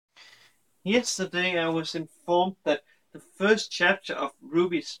Yesterday I was informed that the first chapter of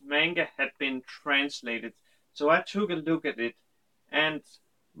Ruby's manga had been translated, so I took a look at it, and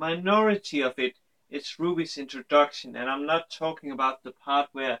minority of it is Ruby's introduction, and I'm not talking about the part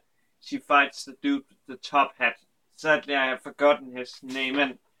where she fights the dude with the top hat. Sadly, I have forgotten his name,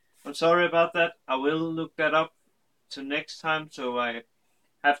 and I'm sorry about that. I will look that up to next time, so I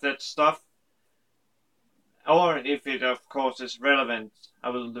have that stuff. Or if it, of course, is relevant, I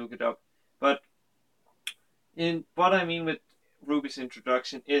will look it up. But in what I mean with Ruby's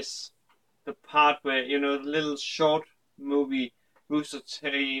introduction is the part where the little short movie Rooster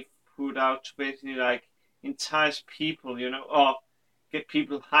Teeth put out to basically like entice people, or get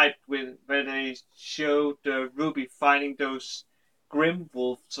people hyped with where they showed Ruby fighting those Grim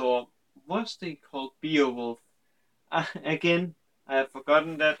Wolves or what's they called Beowulf. Again, I have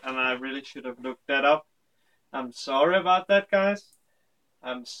forgotten that and I really should have looked that up. I'm sorry about that, guys.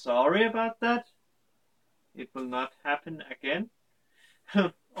 I'm sorry about that. It will not happen again.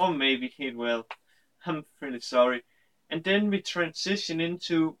 Or maybe it will. I'm really sorry. And then we transition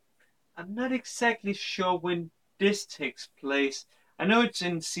into. I'm not exactly sure when this takes place. I know it's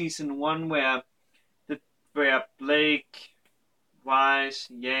in season one the where Blake, Wise,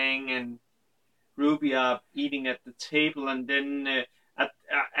 Yang, and Ruby are eating at the table, and then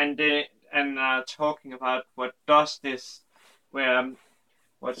talking about what does this, where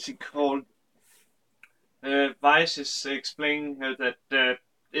what's he called? Vice is explaining her that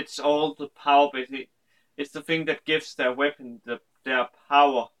it's all the power, basically. It's the thing that gives their weapon their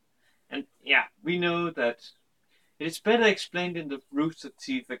power. And yeah, we know that it's better explained in the Rooster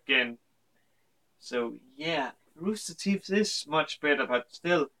Teeth again. So yeah, Rooster Teeth is much better, but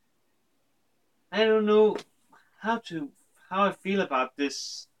still, I don't know how to how I feel about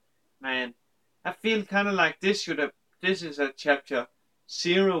this, man. I feel kind of like this is a chapter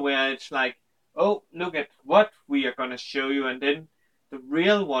zero where it's like, oh, look at what we are gonna show you, and then the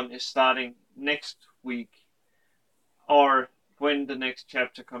real one is starting next week or when the next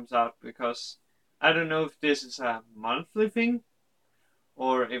chapter comes out, because I don't know if this is a monthly thing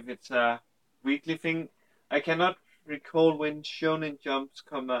or if it's a weekly thing. I cannot recall when Shonen Jumps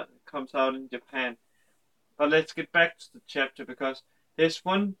comes out in Japan. But let's get back to the chapter, because there's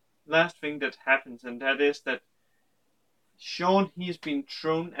one last thing that happens, and that is that Sean, he's been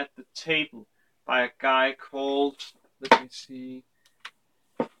thrown at the table by a guy called, let me see,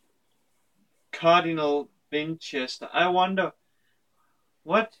 Cardinal Winchester. I wonder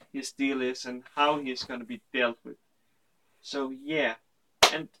what his deal is and how he's going to be dealt with. So yeah,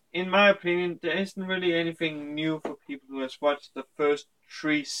 and in my opinion, there isn't really anything new for people who has watched the first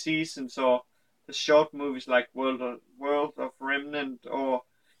 3 seasons or the short movies like World of Remnant or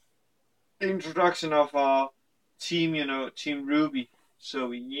the introduction of our team, Team Ruby.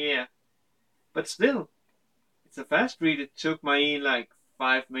 So yeah, but still, it's a fast read. It took me like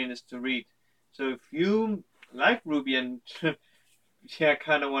 5 minutes to read. So if you like Ruby and yeah,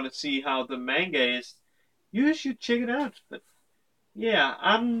 kind of want to see how the manga is, you should check it out. But yeah,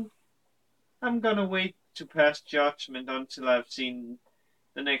 I'm gonna wait to pass judgment until I've seen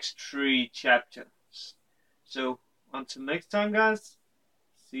the next 3 chapters. So until next time, guys.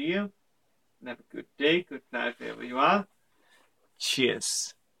 See you and have a good day, good night wherever you are.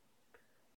 Cheers.